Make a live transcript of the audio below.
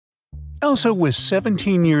Elsa was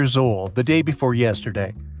 17 years old the day before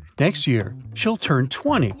yesterday. Next year, she'll turn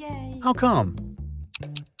 20. Yay. How come?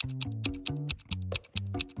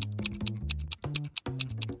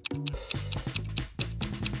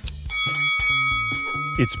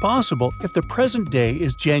 It's possible if the present day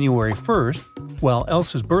is January 1st, while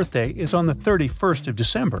Elsa's birthday is on the 31st of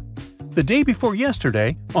December. The day before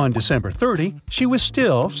yesterday, on December 30, she was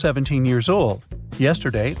still 17 years old.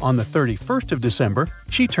 Yesterday, on the 31st of December,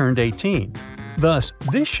 she turned 18. Thus,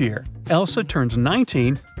 this year, Elsa turns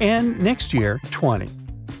 19 and next year 20.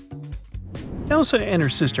 Elsa and her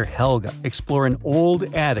sister Helga explore an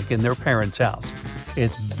old attic in their parents' house.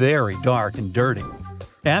 It's very dark and dirty.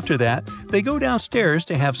 After that, they go downstairs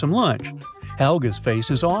to have some lunch. Helga's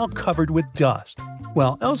face is all covered with dust,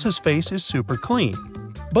 while Elsa's face is super clean.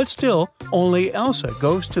 But still, only Elsa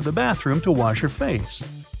goes to the bathroom to wash her face.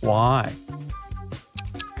 Why?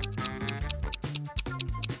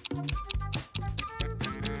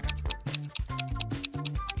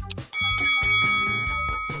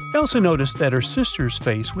 Elsa noticed that her sister's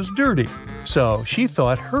face was dirty, so she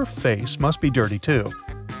thought her face must be dirty too.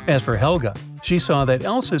 As for Helga, she saw that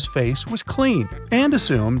Elsa's face was clean and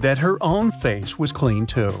assumed that her own face was clean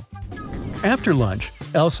too. After lunch,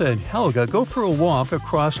 Elsa and Helga go for a walk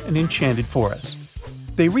across an enchanted forest.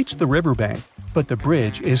 They reach the riverbank, but the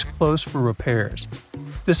bridge is closed for repairs.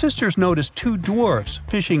 The sisters notice two dwarfs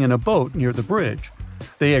fishing in a boat near the bridge.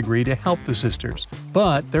 They agree to help the sisters,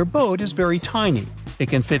 but their boat is very tiny. It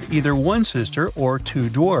can fit either one sister or two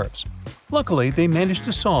dwarfs. Luckily, they manage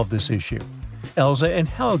to solve this issue. Elsa and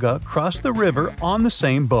Helga cross the river on the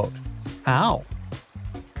same boat. How?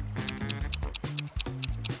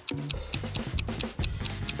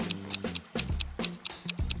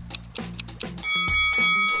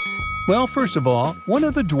 Well, first of all, one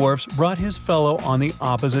of the dwarfs brought his fellow on the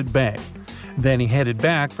opposite bank. Then he headed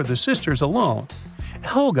back for the sisters alone.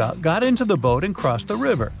 Helga got into the boat and crossed the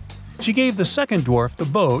river. She gave the second dwarf the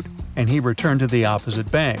boat, and he returned to the opposite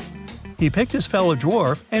bank. He picked his fellow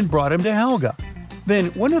dwarf and brought him to Helga. Then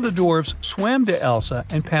one of the dwarfs swam to Elsa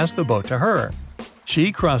and passed the boat to her.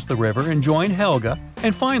 She crossed the river and joined Helga,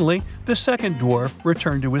 and finally, the second dwarf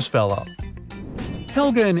returned to his fellow.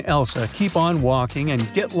 Helga and Elsa keep on walking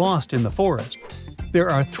and get lost in the forest. There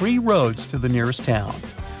are 3 roads to the nearest town.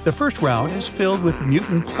 The first route is filled with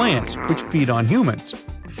mutant plants which feed on humans.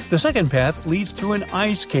 The second path leads through an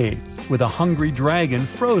ice cave with a hungry dragon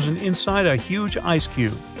frozen inside a huge ice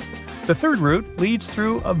cube. The third route leads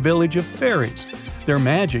through a village of fairies. Their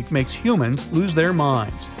magic makes humans lose their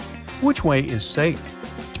minds. Which way is safe?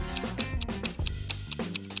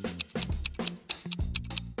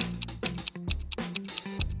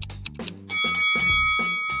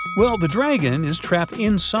 Well, the dragon is trapped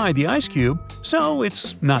inside the ice cube, so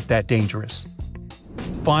it's not that dangerous.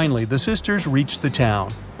 Finally, the sisters reach the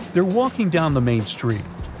town. They're walking down the main street.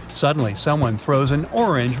 Suddenly, someone throws an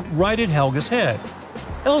orange right at Helga's head.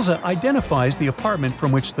 Elsa identifies the apartment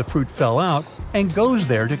from which the fruit fell out and goes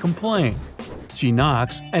there to complain. She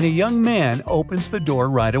knocks, and a young man opens the door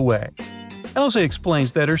right away. Elsa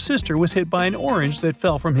explains that her sister was hit by an orange that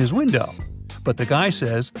fell from his window. But the guy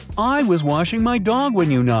says, "I was washing my dog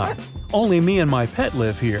when you knocked. Only me and my pet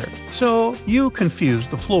live here, so you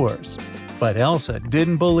confused the floors." But Elsa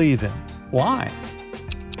didn't believe him. Why?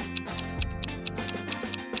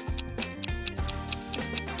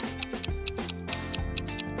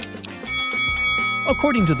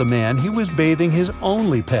 According to the man, he was bathing his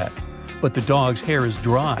only pet, but the dog's hair is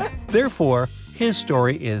dry. Therefore, his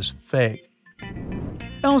story is fake.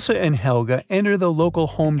 Elsa and Helga enter the local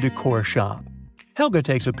home decor shop. Helga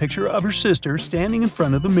takes a picture of her sister standing in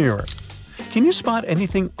front of the mirror. Can you spot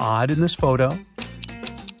anything odd in this photo?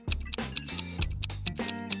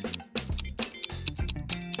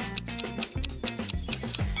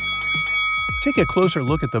 Take a closer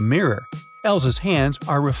look at the mirror. Elsa's hands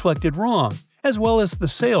are reflected wrong, as well as the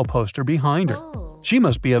sale poster behind her. She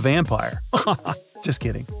must be a vampire. Just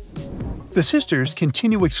kidding. The sisters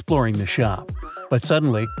continue exploring the shop, but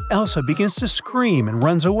suddenly Elsa begins to scream and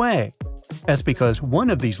runs away. That's because one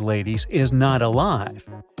of these ladies is not alive.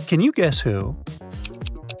 Can you guess who?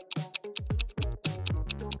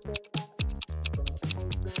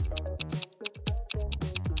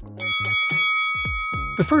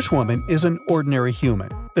 The first woman is an ordinary human.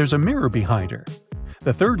 There's a mirror behind her.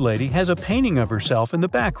 The third lady has a painting of herself in the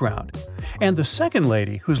background. And the second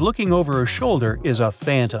lady, who's looking over her shoulder, is a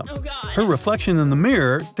phantom. Her reflection in the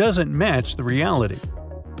mirror doesn't match the reality.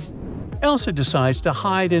 Elsa decides to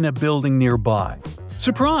hide in a building nearby.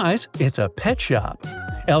 Surprise! It's a pet shop.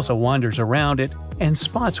 Elsa wanders around it and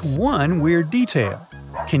spots one weird detail.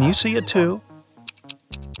 Can you see it too?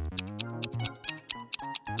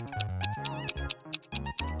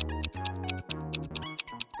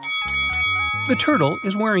 The turtle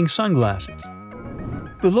is wearing sunglasses.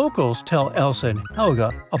 The locals tell Elsa and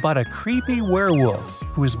Helga about a creepy werewolf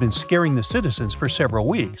who has been scaring the citizens for several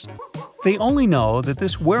weeks. They only know that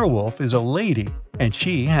this werewolf is a lady and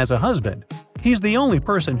she has a husband. He's the only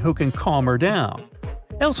person who can calm her down.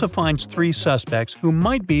 Elsa finds 3 suspects who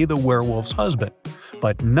might be the werewolf's husband,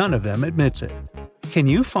 but none of them admits it. Can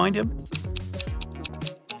you find him?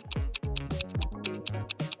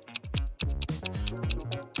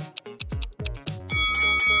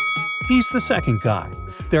 He's the second guy.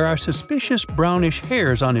 There are suspicious brownish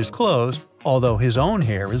hairs on his clothes, although his own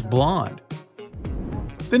hair is blonde.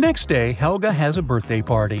 The next day, Helga has a birthday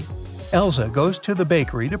party. Elsa goes to the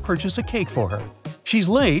bakery to purchase a cake for her. She's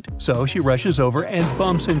late, so she rushes over and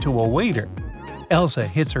bumps into a waiter. Elsa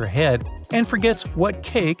hits her head and forgets what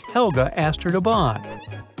cake Helga asked her to buy.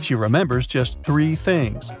 She remembers just 3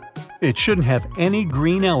 things. It shouldn't have any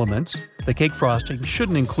green elements, the cake frosting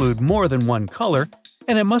shouldn't include more than 1 color,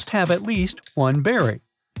 and it must have at least 1 berry.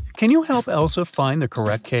 Can you help Elsa find the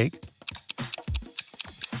correct cake?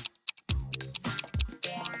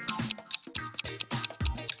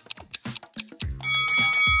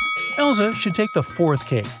 Elsa should take the 4th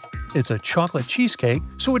cake. It's a chocolate cheesecake,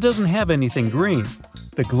 so it doesn't have anything green.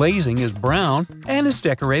 The glazing is brown and is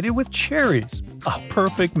decorated with cherries. A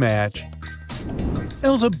perfect match.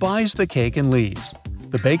 Elsa buys the cake and leaves.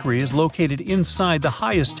 The bakery is located inside the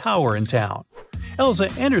highest tower in town. Elsa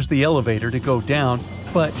enters the elevator to go down,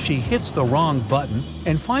 but she hits the wrong button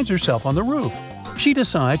and finds herself on the roof. She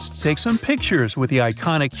decides to take some pictures with the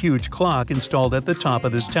iconic huge clock installed at the top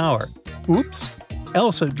of this tower. Oops!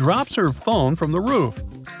 Elsa drops her phone from the roof.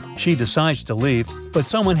 She decides to leave, but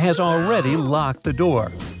someone has already locked the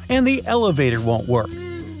door, and the elevator won't work,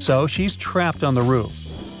 so she's trapped on the roof.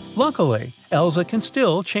 Luckily, Elsa can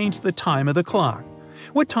still change the time of the clock.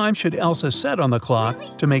 What time should Elsa set on the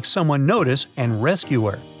clock to make someone notice and rescue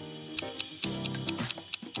her?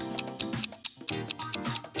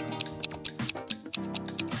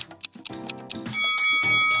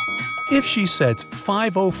 If she sets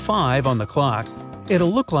 5:05 on the clock,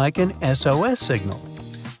 it'll look like an SOS signal.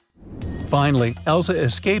 Finally, Elsa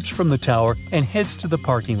escapes from the tower and heads to the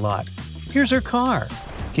parking lot. Here's her car.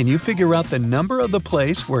 Can you figure out the number of the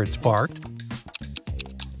place where it's parked?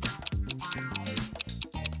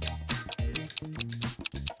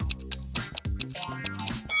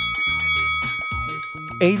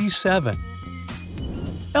 '87.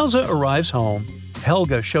 Elsa arrives home.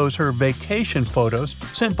 Helga shows her vacation photos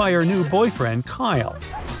sent by her new boyfriend, Kyle.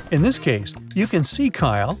 In this case, you can see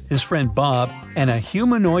Kyle, his friend Bob, and a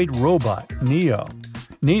humanoid robot, Neo.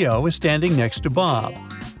 Neo is standing next to Bob.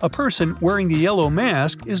 A person wearing the yellow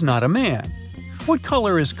mask is not a man. What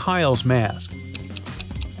color is Kyle's mask?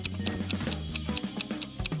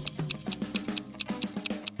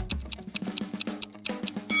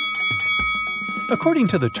 According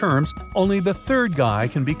to the terms, only the 3rd guy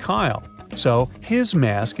can be Kyle, so his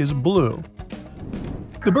mask is blue.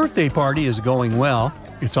 The birthday party is going well.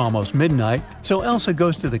 It's almost midnight, so Elsa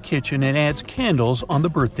goes to the kitchen and adds candles on the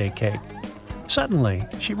birthday cake. Suddenly,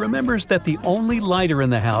 she remembers that the only lighter in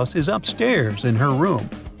the house is upstairs in her room.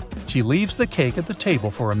 She leaves the cake at the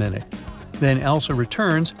table for a minute. Then Elsa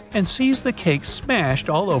returns and sees the cake smashed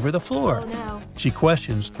all over the floor. Oh, no. She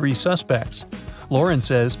questions 3 suspects. Lauren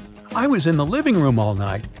says, "I was in the living room all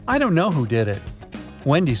night. I don't know who did it."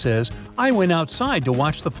 Wendy says, "I went outside to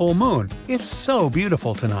watch the full moon. It's so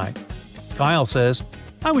beautiful tonight." Kyle says,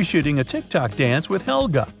 "I was shooting a TikTok dance with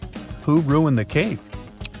Helga." Who ruined the cake?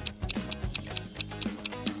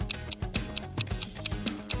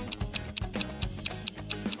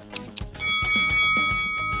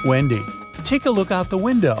 Wendy. Take a look out the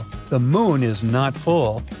window. The moon is not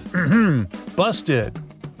full. Busted.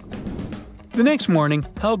 The next morning,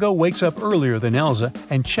 Helga wakes up earlier than Elsa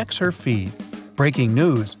and checks her feed. Breaking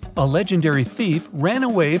news: a legendary thief ran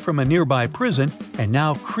away from a nearby prison and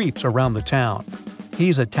now creeps around the town.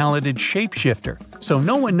 He's a talented shapeshifter, so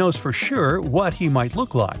no one knows for sure what he might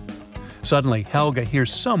look like. Suddenly, Helga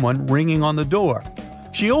hears someone ringing on the door.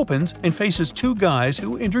 She opens and faces 2 guys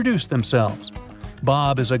who introduce themselves.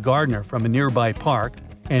 Bob is a gardener from a nearby park,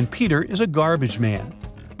 and Peter is a garbage man.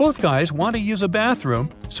 Both guys want to use a bathroom,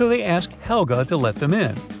 so they ask Helga to let them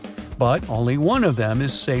in. But only one of them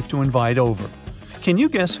is safe to invite over. Can you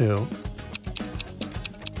guess who?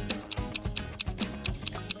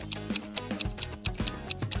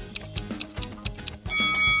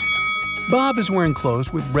 Bob is wearing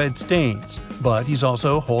clothes with red stains, but he's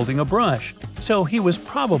also holding a brush, so he was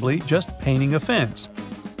probably just painting a fence.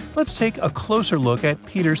 Let's take a closer look at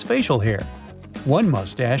Peter's facial hair. One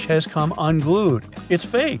mustache has come unglued. It's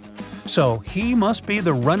fake. So he must be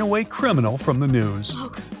the runaway criminal from the news.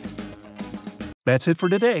 That's it for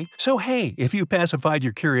today. So hey, if you pacified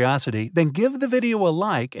your curiosity, then give the video a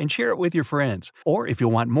like and share it with your friends. Or if you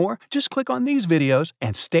want more, just click on these videos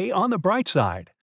and stay on the bright side.